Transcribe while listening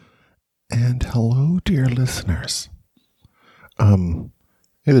And hello, dear listeners. It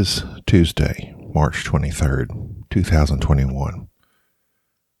is Tuesday, March 23rd, 2021.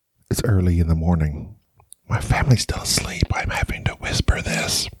 It's early in the morning. My family's still asleep. I'm having to whisper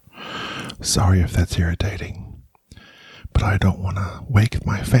this. Sorry if that's irritating, but I don't want to wake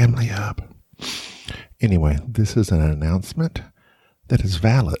my family up. Anyway, this is an announcement that is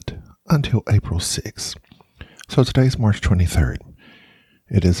valid until April 6th. So today's March 23rd.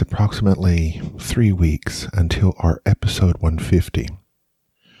 It is approximately 3 weeks until our episode 150.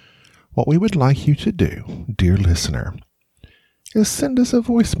 What we would like you to do, dear listener, is send us a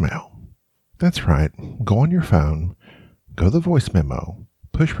voicemail. That's right. Go on your phone, go to the voice memo,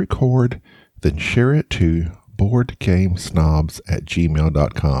 push record, then share it to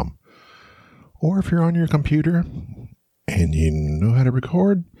boardgamesnobs@gmail.com. Or if you're on your computer and you know how to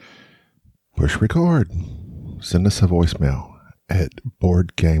record, push record. Send us a voicemail at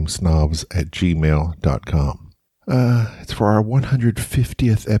boardgamesnobs@gmail.com. It's for our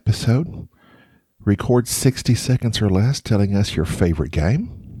 150th episode. Record 60 seconds or less telling us your favorite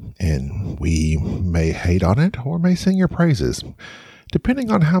game, and we may hate on it or may sing your praises, depending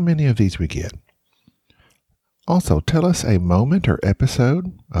on how many of these we get. Also, tell us a moment or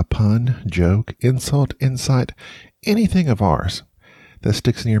episode, a pun, joke, insult, insight, anything of ours that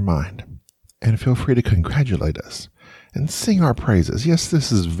sticks in your mind. And feel free to congratulate us and sing our praises. Yes,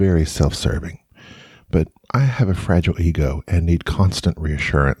 this is very self-serving, but I have a fragile ego and need constant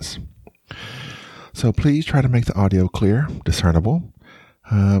reassurance. So please try to make the audio clear, discernible,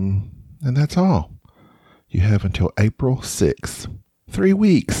 and that's all. You have until April 6th. 3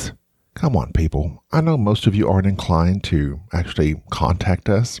 weeks. Come on, people. I know most of you aren't inclined to actually contact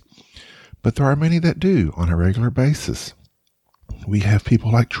us, but there are many that do on a regular basis. We have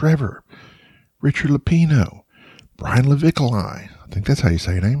people like Trevor, Richard Lapino, Brian Levicoli, I think that's how you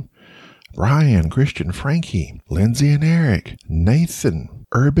say your name, Brian, Christian, Frankie, Lindsay and Eric, Nathan,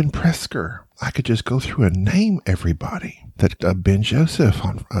 Urban Presker. I could just go through and name everybody. That Ben Joseph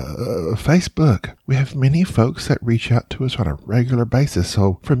on Facebook. We have many folks that reach out to us on a regular basis.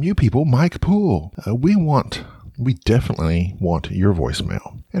 So from you people, Mike Poole, we definitely want your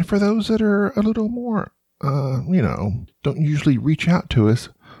voicemail. And for those that are a little more, don't usually reach out to us,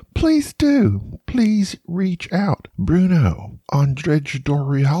 please do. Please reach out. Bruno, Andrzej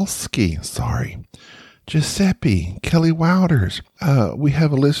Dorialski, Giuseppe, Kelly Wilders. We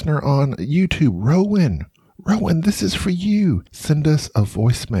have a listener on YouTube, Rowan. Rowan, this is for you. Send us a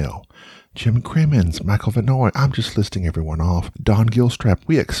voicemail. Jim Crimmins, Michael Vanoy. I'm just listing everyone off. Don Gilstrap.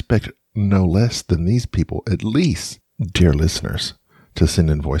 We expect no less than these people, at least, dear listeners, to send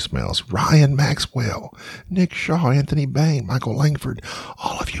in voicemails. Ryan Maxwell, Nick Shaw, Anthony Bain, Michael Langford.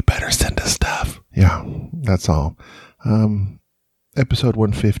 All of you better send us stuff. Yeah, that's all. Episode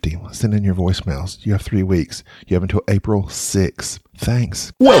 150. Send in your voicemails. You have 3 weeks. You have until April 6th.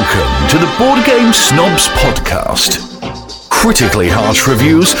 Thanks. Welcome to the Board Game Snobs Podcast. Critically harsh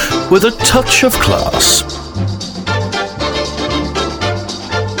reviews with a touch of class.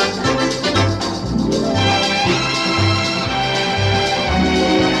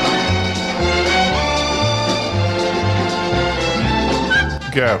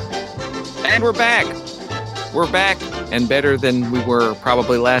 Go. And we're back. We're back and better than we were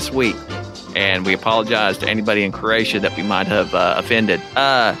probably last week. And we apologize to anybody in Croatia that we might have offended.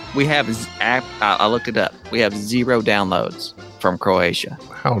 We have, I looked it up. We have 0 downloads from Croatia.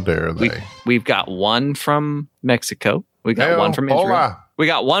 How dare they? We've got 1 from Mexico. We got 1 from Israel. Hola. We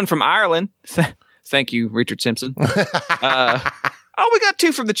got 1 from Ireland. Thank you, Richard Simpson. We got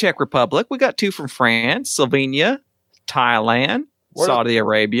 2 from the Czech Republic. We got 2 from France, Slovenia, Thailand, Saudi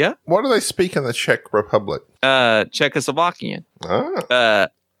Arabia. What do they speak in the Czech Republic? Czechoslovakian.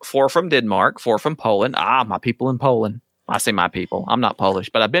 4 from Denmark, 4 from Poland. My people in Poland. I say my people. I'm not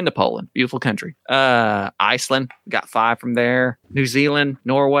Polish, but I've been to Poland. Beautiful country. Iceland. Got 5 from there. New Zealand,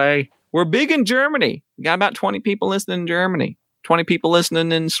 Norway. We're big in Germany. We got about 20 people listening in Germany. 20 people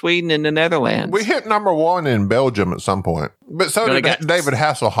listening in Sweden and the Netherlands. We hit number 1 in Belgium at some point. But so did David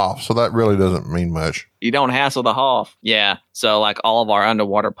Hasselhoff, so that really doesn't mean much. You don't hassle the Hoff. Yeah. So like all of our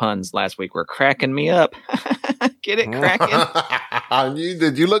underwater puns last week were cracking me up. Get it cracking?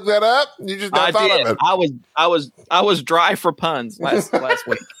 Did you look that up? You just thought of it. I was dry for puns last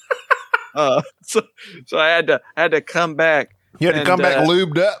week. So I had to come back. You had to come back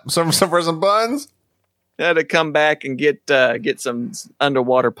lubed up for some puns? I had to come back and get some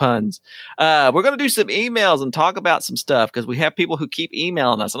underwater puns. We're going to do some emails and talk about some stuff because we have people who keep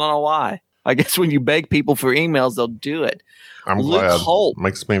emailing us. I don't know why. I guess when you beg people for emails, they'll do it. I'm glad. Holt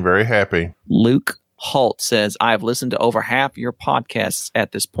makes me very happy. Luke Holt says, I've listened to over half your podcasts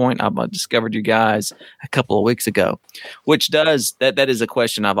at this point. I've discovered you guys a couple of weeks ago, which does, that is a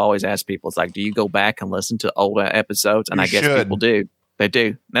question I've always asked people. It's like, do you go back and listen to older episodes? And I guess people do. They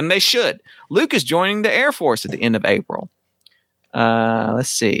do. And they should. Luke is joining the Air Force at the end of April. Let's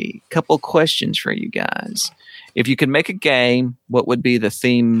see. A couple questions for you guys. If you could make a game, what would be the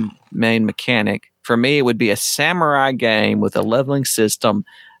theme main mechanic? For me, it would be a samurai game with a leveling system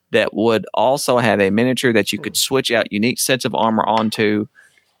that would also have a miniature that you could switch out unique sets of armor onto.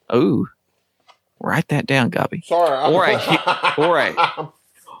 Ooh, write that down, Gubby. Sorry.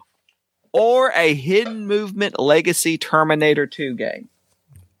 Or a hidden movement legacy Terminator 2 game.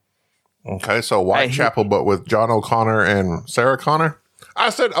 Okay, so Whitechapel, but with John O'Connor and Sarah Connor? I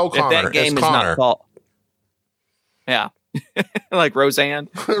said O'Connor. If that game it's is Connor. not called. Yeah. Like Roseanne.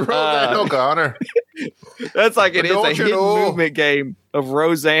 Roseanne O'Connor. That's like it is a hidden movement game of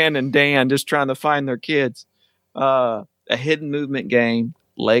Roseanne and Dan just trying to find their kids. A hidden movement game,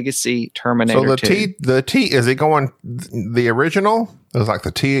 Legacy Terminator 2. So the T, is it going the original? It was like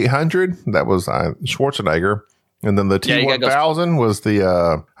the T-800. That was Schwarzenegger. And then the T-1000 was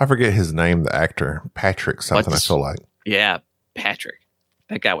the, I forget his name, the actor, Patrick something, I feel like. Yeah, Patrick.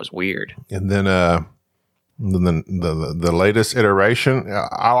 That guy was weird. And then the latest iteration,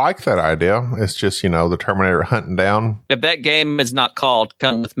 I like that idea. It's just, the Terminator hunting down. If that game is not called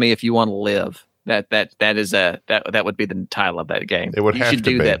Come With Me If You Want to Live, that would be the title of that game. It would have to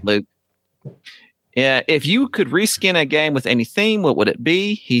be. You should do that, Luke. Yeah, if you could reskin a game with any theme, what would it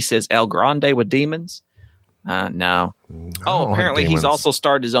be? He says El Grande with demons. No. Apparently he's also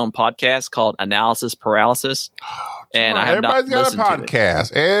started his own podcast called Analysis Paralysis. And I have not listened to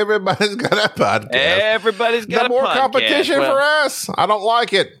it. Everybody's got a podcast. Everybody's got a podcast. No more competition for us. I don't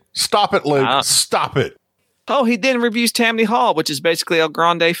like it. Stop it, Luke. Stop it. Oh, he then reviews Tammany Hall, which is basically El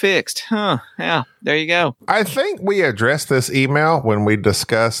Grande fixed. Huh. Yeah, there you go. I think we addressed this email when we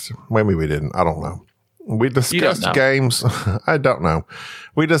discussed, maybe we didn't. I don't know. We discussed games. I don't know.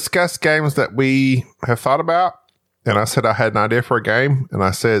 We discussed games that we have thought about. And I said I had an idea for a game. And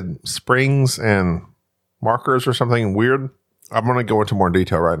I said springs and markers or something weird. I'm going to go into more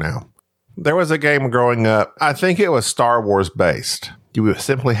detail right now. There was a game growing up. I think it was Star Wars based. You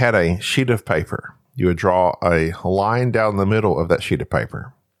simply had a sheet of paper. You would draw a line down the middle of that sheet of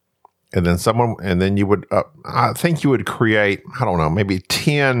paper. And then you would, I think you would create, I don't know, maybe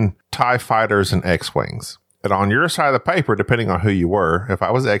 10 TIE fighters and X-Wings. And on your side of the paper, depending on who you were, if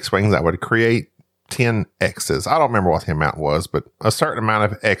I was X-Wings, I would create 10 X's. I don't remember what the amount was, but a certain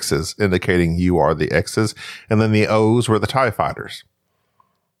amount of X's indicating you are the X's. And then the O's were the TIE fighters.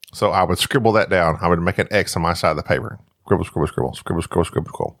 So I would scribble that down. I would make an X on my side of the paper. Scribble, scribble, scribble, scribble, scribble, scribble,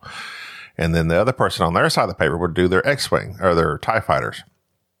 scribble. And then the other person on their side of the paper would do their X-Wing or their TIE fighters.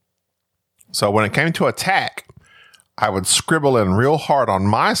 So when it came to attack, I would scribble in real hard on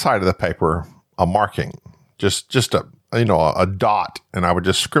my side of the paper a marking, just a dot, and I would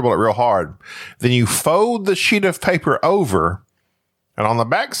just scribble it real hard. Then you fold the sheet of paper over, and on the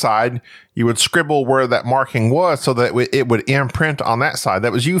back side, you would scribble where that marking was so that it would imprint on that side.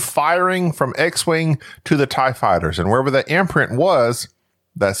 That was you firing from X-Wing to the TIE fighters, and wherever that imprint was,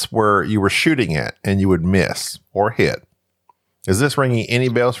 that's where you were shooting at, and you would miss or hit. Is this ringing any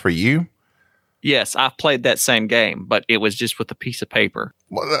bells for you? Yes, I've played that same game, but it was just with a piece of paper.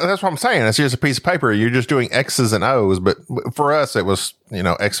 Well, that's what I'm saying. It's just a piece of paper. You're just doing X's and O's, but for us, it was,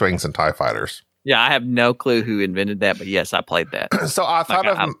 X-Wings and TIE fighters. Yeah, I have no clue who invented that, but yes, I played that. So I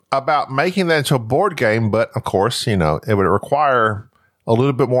thought about making that into a board game, but of course, it would require a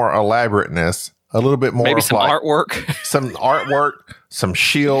little bit more elaborateness, a little bit more maybe some artwork, some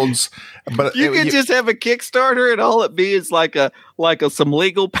shields. But you could just have a Kickstarter, and all it be is like some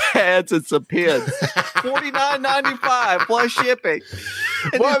legal pads and some pins. $49.95 plus shipping.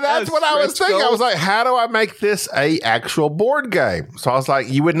 Well, that's what I was thinking. I was like, how do I make this a actual board game? So I was like,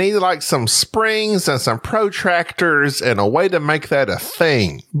 you would need like some springs and some protractors and a way to make that a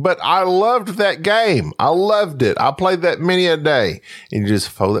thing. But I loved that game. I loved it. I played that many a day. And you just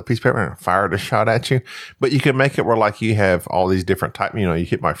fold that piece of paper and fire the shot at you. But you can make it where like you have all these different types. You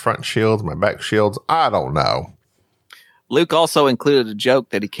hit my front shields, my back shields. I don't know. Luke also included a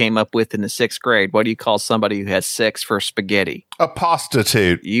joke that he came up with in the 6th grade. What do you call somebody who has sex for spaghetti? A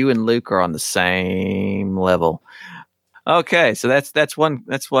prostitute. You and Luke are on the same level. Okay, so that's one.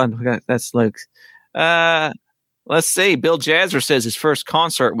 That's Luke's. Let's see. Bill Jazzer says his first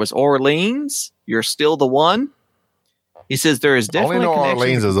concert was Orleans. You're still the one. He says there is definitely only know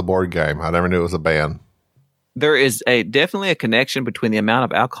Orleans is a board game. I never knew it was a band. There is definitely a connection between the amount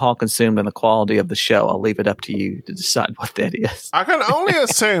of alcohol consumed and the quality of the show. I'll leave it up to you to decide what that is. I can only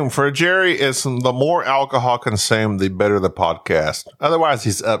assume for Jerry, it's the more alcohol consumed, the better the podcast. Otherwise,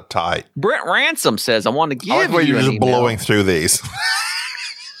 he's uptight. Brent Ransom says, I want to give I like you you're an just email. blowing through these.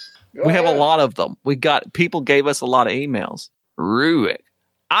 We have a lot of them. People gave us a lot of emails. Ruick.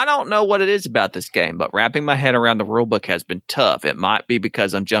 I don't know what it is about this game, but wrapping my head around the rulebook has been tough. It might be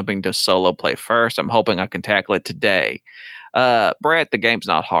because I'm jumping to solo play first. I'm hoping I can tackle it today. Brett, the game's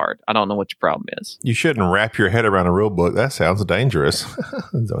not hard. I don't know what your problem is. You shouldn't wrap your head around a rule book. That sounds dangerous.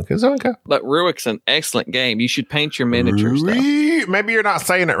 Zonka. But Ruick's an excellent game. You should paint your miniatures, though. Maybe you're not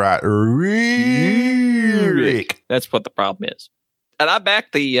saying it right. Ruick. That's what the problem is. And I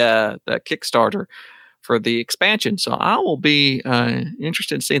backed the Kickstarter for the expansion, so I will be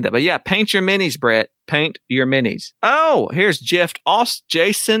interested in seeing that. But yeah, paint your minis, Brett. Paint your minis. Oh, here's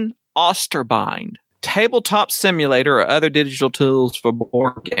Jason Osterbind. Tabletop simulator or other digital tools for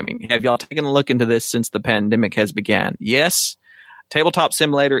board gaming. Have y'all taken a look into this since the pandemic has begun? Yes. Tabletop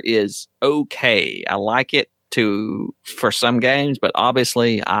simulator is okay. I like it for some games, but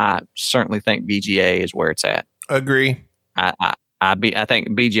obviously I certainly think BGA is where it's at. Agree. I think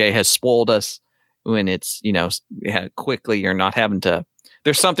BGA has spoiled us when it's, quickly you're not having to.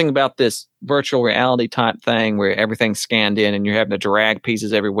 There's something about this virtual reality type thing where everything's scanned in and you're having to drag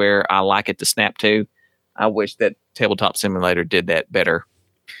pieces everywhere. I like it to snap to. I wish that Tabletop Simulator did that better.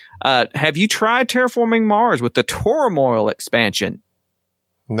 Have you tried Terraforming Mars with the Turmoil expansion?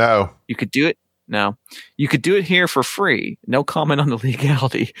 No. You could do it. No. You could do it here for free. No comment on the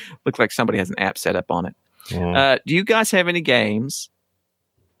legality. Looks like somebody has an app set up on it. Do you guys have any games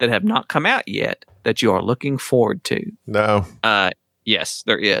that have not come out yet that you are looking forward to? No. Yes,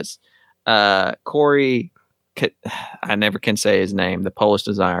 there is. Corey, I never can say his name, the Polish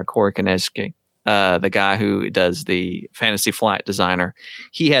designer, Corey Koneski, the guy who does the Fantasy Flight designer.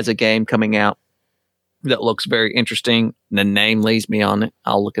 He has a game coming out that looks very interesting. The name leads me on it.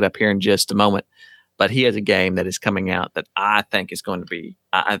 I'll look it up here in just a moment. But he has a game that is coming out that I think is going to be,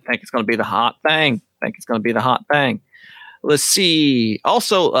 the hot thing. Let's see.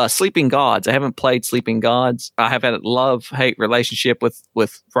 Also, Sleeping Gods. I haven't played Sleeping Gods. I have had a love-hate relationship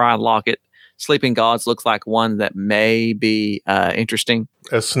with Brian Lockett. Sleeping Gods looks like one that may be interesting.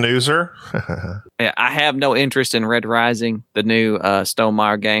 A snoozer? Yeah, I have no interest in Red Rising, the new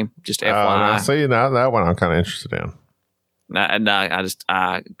Stonemaier game. Just FYI. See, now that one I'm kind of interested in. No,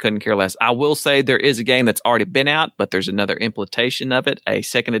 I couldn't care less. I will say there is a game that's already been out, but there's another implementation of it, a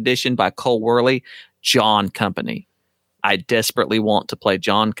second edition by Cole Worley, John Company. I desperately want to play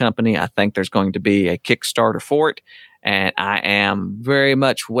John Company. I think there's going to be a Kickstarter for it, and I am very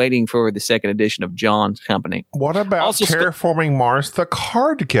much waiting for the second edition of John Company. What about also Terraforming Mars, the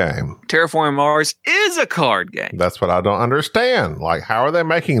card game? Terraforming Mars is a card game. That's what I don't understand. Like, how are they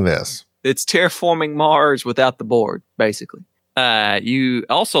making this? It's Terraforming Mars without the board, basically. You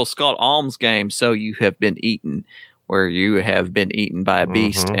also Scott Alm's game, So You Have Been Eaten, where you have been eaten by a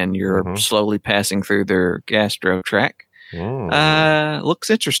beast and you're slowly passing through their gastro tract. Looks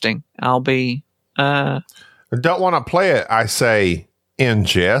interesting. I'll be don't want to play it, I say in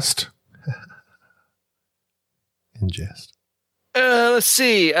jest. Let's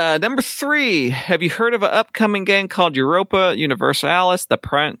see. Number 3. Have you heard of an upcoming game called Europa Universalis, The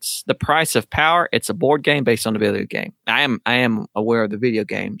Price of Power? It's a board game based on a video game. I am aware of the video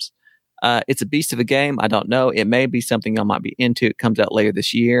games. It's a beast of a game. I don't know. It may be something I might be into. It comes out later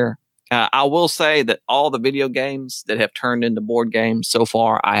this year. I will say that all the video games that have turned into board games so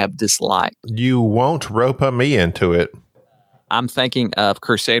far, I have disliked. You won't rope me into it. I'm thinking of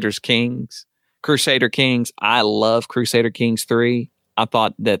Crusader Kings. I love Crusader Kings 3. I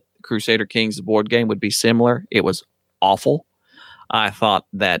thought that Crusader Kings, the board game, would be similar. It was awful. I thought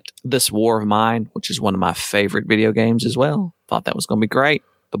that This War of Mine, which is one of my favorite video games as well, thought that was going to be great.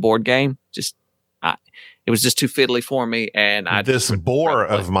 The board game, it was just too fiddly for me. And This bore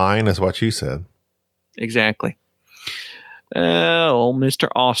of mine is what you said. Exactly. Oh, Mr.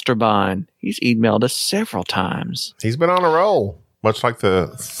 Osterbein. He's emailed us several times. He's been on a roll, much like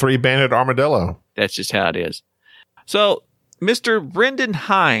the three-banded armadillo. That's just how it is. So, Mr. Brendan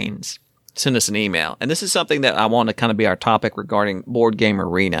Hines sent us an email, and this is something that I want to kind of be our topic regarding Board Game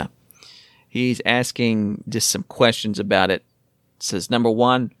Arena. He's asking just some questions about it. It says, number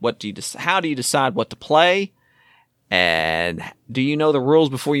 1, how do you decide what to play? And do you know the rules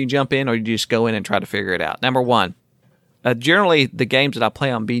before you jump in, or do you just go in and try to figure it out? Number 1, generally the games that I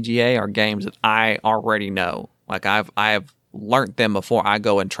play on BGA are games that I already know. Like I've learned them before I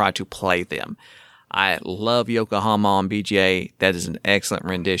go and try to play them. I love Yokohama on BGA. That is an excellent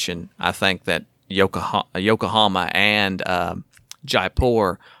rendition. I think that, Yokohama and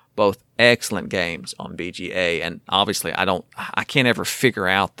Jaipur, both excellent games on BGA. And obviously, I can't ever figure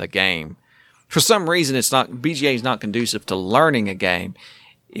out the game. For some reason, BGA is not conducive to learning a game.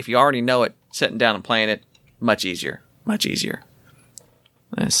 If you already know it, sitting down and playing it, much easier. Much easier.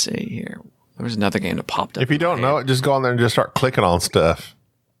 Let's see here. There was another game that popped up. If you don't know it, just go on there and just start clicking on stuff.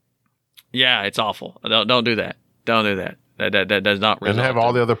 Yeah, it's awful. Don't do that. Don't do that. That does not result. And have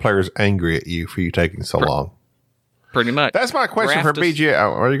all the other players angry at you for you taking so long. Pretty much. That's my question for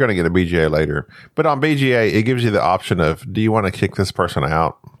BGA. Or you're going to get a BGA later. But on BGA, it gives you the option of, do you want to kick this person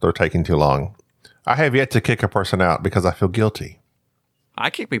out? They're taking too long. I have yet to kick a person out because I feel guilty. I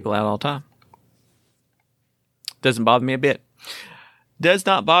kick people out all the time. Doesn't bother me a bit. Does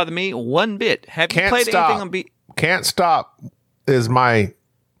not bother me one bit. Have you played anything on Can't Stop is my...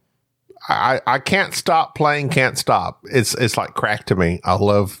 I can't stop playing Can't Stop. It's like crack to me. I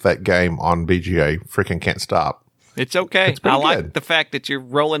love that game on BGA. Freaking Can't Stop. It's okay. I like good. the fact that you're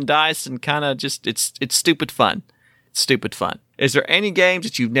rolling dice and kind of just... It's stupid fun. It's stupid fun. Is there any games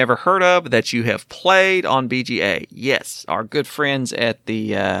that you've never heard of that you have played on BGA? Yes. Our good friends at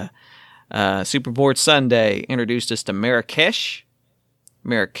the Superboard Sunday introduced us to Marrakesh.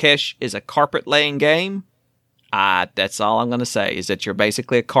 Marrakesh is a carpet laying game. That's all I'm going to say, is that you're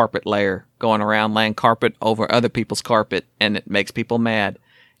basically a carpet layer going around laying carpet over other people's carpet, and it makes people mad.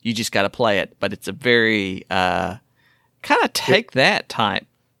 You just got to play it. But it's a very kind of take that type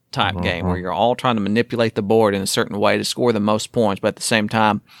game where you're all trying to manipulate the board in a certain way to score the most points, but at the same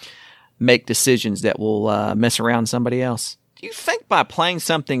time make decisions that will mess around somebody else. Do you think by playing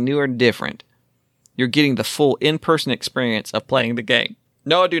something new or different, you're getting the full in-person experience of playing the game?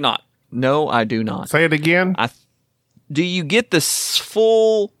 No, I do not. No, I do not. Say it again. Do you get this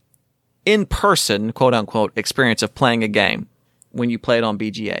full in-person, quote-unquote, experience of playing a game when you play it on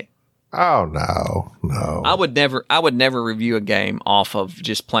BGA? Oh, no. I would never review a game off of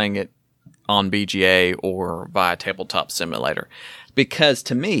just playing it on BGA or via Tabletop Simulator, because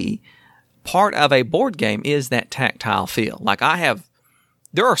to me, part of a board game is that tactile feel. Like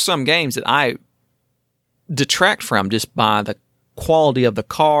there are some games that I detract from just by the quality of the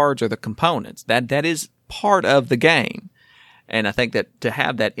cards or the components. That is part of the game. And I think that to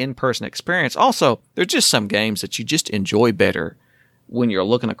have that in-person experience, also, there's just some games that you just enjoy better when you're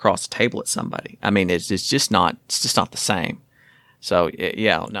looking across the table at somebody. I mean, it's just not the same. So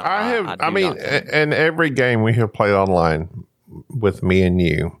yeah, no. In every game we have played online with me and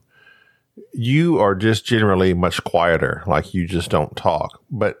you are just generally much quieter. Like, you just don't talk.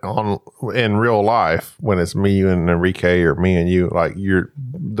 But in real life, when it's me, you, and Enrique, or me and you, like,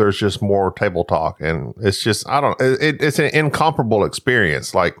 there's just more table talk, and it's just it's an incomparable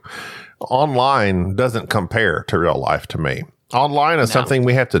experience. Like, online doesn't compare to real life to me. Online is something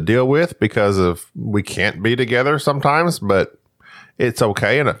we have to deal with because we can't be together sometimes, but it's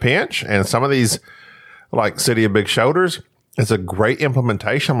okay in a pinch. And some of these, like City of Big Shoulders, it's a great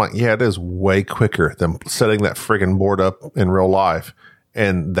implementation. I'm like, yeah, it is way quicker than setting that friggin' board up in real life.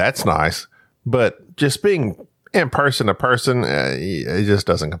 And that's nice. But just being in person to person, it just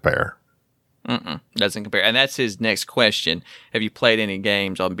doesn't compare. Doesn't compare. And that's his next question. Have you played any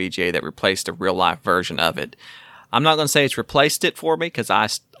games on BGA that replaced a real life version of it? I'm not going to say it's replaced it for me, because I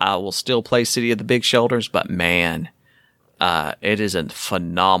will still play City of the Big Shoulders, but man, it is a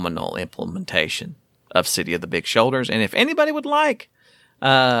phenomenal implementation of City of the Big Shoulders. And if anybody would like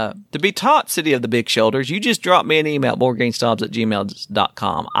to be taught City of the Big Shoulders, you just drop me an email,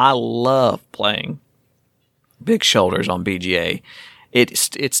 boardgamesnobs@gmail.com. I love playing Big Shoulders on BGA. It's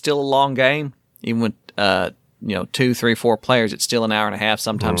still a long game, even with 2, 3, 4 players. It's still an hour and a half,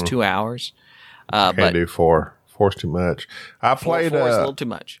 sometimes 2 hours. Can't do 4. 4's too much. Four is a little too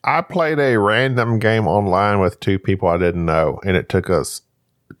much. I played a random game online with 2 people I didn't know, and it took us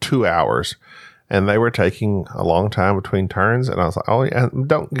 2 hours. And they were taking a long time between turns, and I was like, "Oh yeah,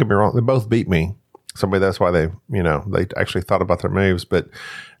 don't get me wrong, they both beat me." That's why they actually thought about their moves. But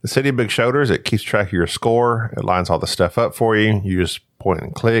the City of Big Shoulders, it keeps track of your score. It lines all the stuff up for you. You just point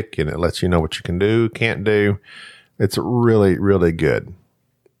and click, and it lets you know what you can do, can't do. It's really, really good.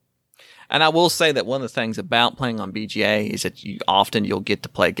 And I will say that one of the things about playing on BGA is that you'll get to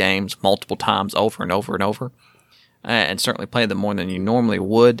play games multiple times over and over and over, and certainly play them more than you normally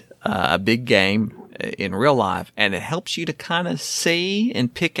would a big game in real life. And it helps you to kind of see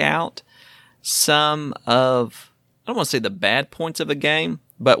and pick out some of, I don't want to say the bad points of a game,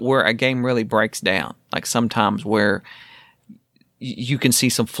 but where a game really breaks down. Like sometimes where you can see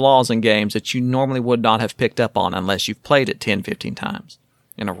some flaws in games that you normally would not have picked up on unless you've played it 10, 15 times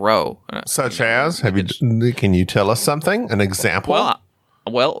in a row. Such as? Can you tell us something? An example? Well,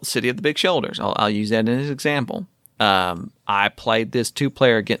 Well, City of the Big Shoulders. I'll use that as an example. I played this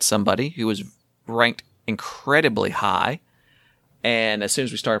 2-player against somebody who was ranked incredibly high. And as soon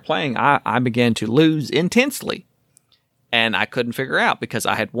as we started playing, I began to lose intensely. And I couldn't figure out because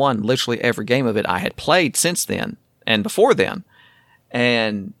I had won literally every game of it I had played since then and before then.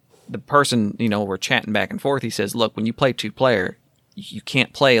 And the person, we're chatting back and forth. He says, look, when you play 2-player, you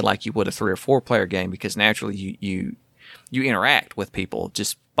can't play like you would a 3 or 4-player game because naturally you interact with people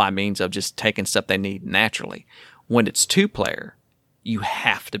just by means of just taking stuff they need naturally. When it's 2-player, you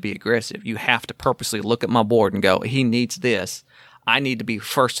have to be aggressive. You have to purposely look at my board and go, he needs this. I need to be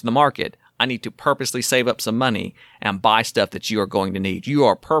first in the market. I need to purposely save up some money and buy stuff that you are going to need. You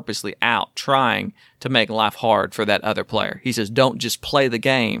are purposely out trying to make life hard for that other player. He says, don't just play the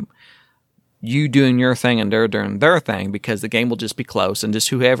game. You doing your thing and they're doing their thing because the game will just be close and just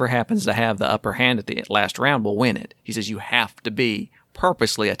whoever happens to have the upper hand at the last round will win it. He says you have to be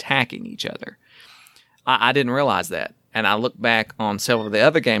purposely attacking each other. I didn't realize that. And I look back on several of the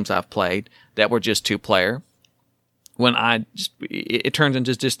other games I've played that were just 2-player. When it turns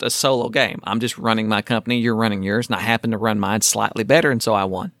into just a solo game. I'm just running my company, you're running yours, and I happen to run mine slightly better, and so I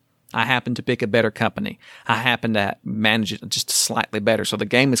won. I happen to pick a better company. I happen to manage it just slightly better. So the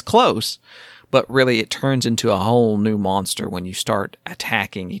game is close, but really it turns into a whole new monster when you start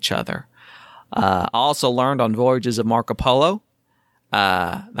attacking each other. I also learned on Voyages of Marco Polo.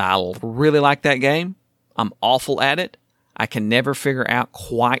 I really like that game. I'm awful at it. I can never figure out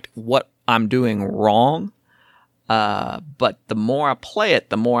quite what I'm doing wrong. But the more I play it,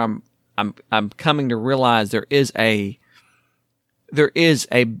 the more I'm coming to realize there is a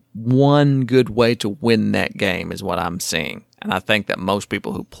one good way to win that game is what I'm seeing. And I think that most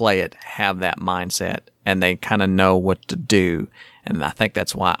people who play it have that mindset and they kind of know what to do. And I think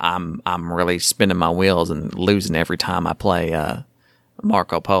that's why I'm really spinning my wheels and losing every time I play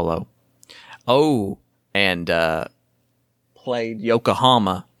Marco Polo. Oh, and played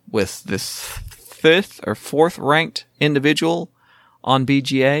Yokohama with this 5th or 4th ranked individual on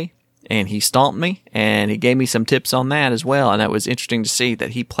BGA, and he stomped me, and he gave me some tips on that as well. And it was interesting to see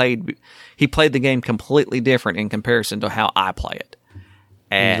that he played the game completely different in comparison to how I play it.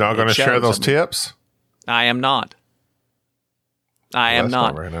 And you're not going to share those tips? I am not. I am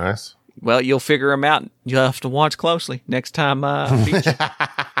not. Not very nice. Well, you'll figure them out. You'll have to watch closely next time.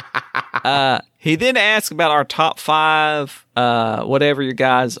 He then asked about our top 5, whatever your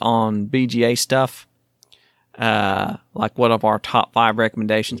guys on BGA stuff, like what of our top 5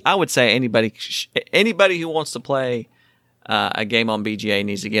 recommendations. I would say anybody who wants to play a game on BGA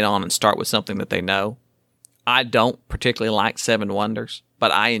needs to get on and start with something that they know. I don't particularly like 7 Wonders,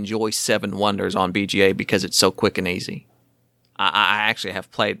 but I enjoy 7 Wonders on BGA because it's so quick and easy. I actually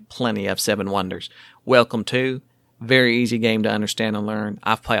have played plenty of 7 Wonders. Welcome 2. Very easy game to understand and learn.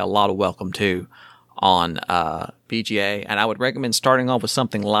 I've played a lot of Welcome 2 on BGA, and I would recommend starting off with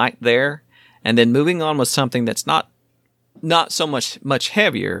something light there, and then moving on with something that's not so much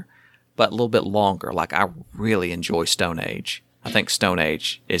heavier, but a little bit longer. Like I really enjoy Stone Age. I think Stone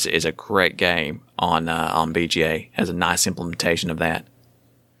Age is a great game on BGA. Has a nice implementation of that.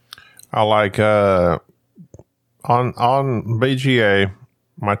 I like on BGA.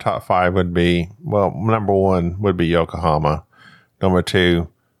 My top 5 would be, well, number 1 would be Yokohama. Number 2,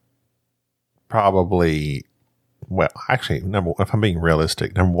 probably, well, actually, if I'm being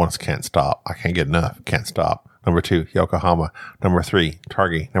realistic, number 1 is Can't Stop. I can't get enough. Can't Stop. Number 2, Yokohama. Number 3,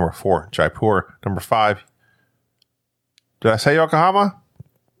 Targi. Number 4, Jaipur. Number 5, did I say Yokohama?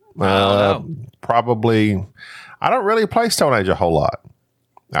 No. Probably, I don't really play Stone Age a whole lot.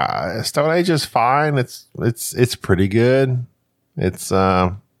 Stone Age is fine. It's pretty good. It's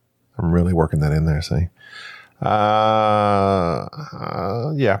I'm really working that in there. See, yeah,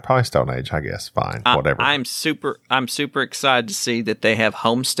 probably Stone Age. I guess fine, whatever. I'm super excited to see that they have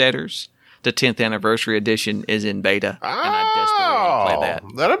Homesteaders. The 10th anniversary edition is in beta, and I desperately want to play that.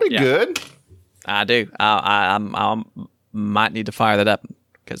 That'll be good. I do. I might need to fire that up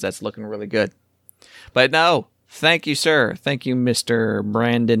because that's looking really good. But no, thank you, sir. Thank you, Mr.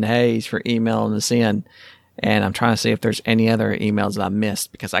 Brandon Hayes, for emailing us in. And I'm trying to see if there's any other emails that I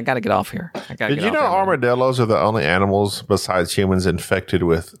missed because I got to get off here. Did you know armadillos are the only animals besides humans infected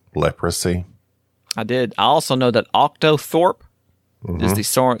with leprosy? I did. I also know that Octothorpe is the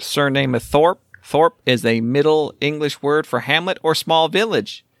surname of Thorpe. Thorpe is a Middle English word for hamlet or small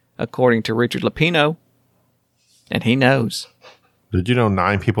village, according to Richard Lapino. And he knows. Did you know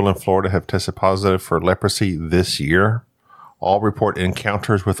 9 people in Florida have tested positive for leprosy this year? All report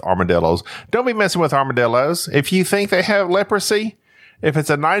encounters with armadillos. Don't be messing with armadillos. If you think they have leprosy, if it's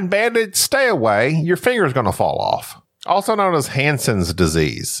a 9-banded, stay away. Your finger's going to fall off. Also known as Hansen's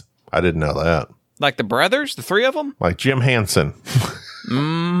disease. I didn't know that. Like the brothers, the three of them? Like Jim Hansen.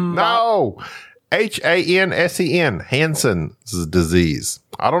 No. Hansen. Hansen's disease.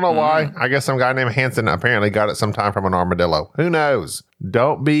 I don't know why. I guess some guy named Hansen apparently got it sometime from an armadillo. Who knows?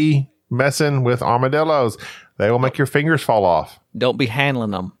 Don't be messing with armadillos. They will make your fingers fall off. Don't be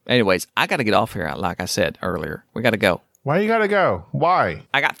handling them. Anyways, I got to get off here. Like I said earlier, we got to go. Why you got to go? Why?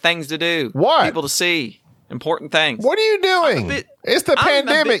 I got things to do. What? People to see. Important things. What are you doing? It's the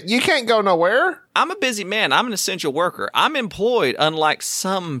pandemic. You can't go nowhere. I'm a busy man. I'm an essential worker. I'm employed, unlike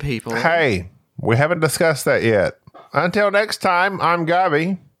some people. Hey, we haven't discussed that yet. Until next time, I'm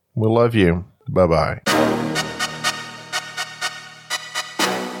Gabi. We love you. Bye-bye.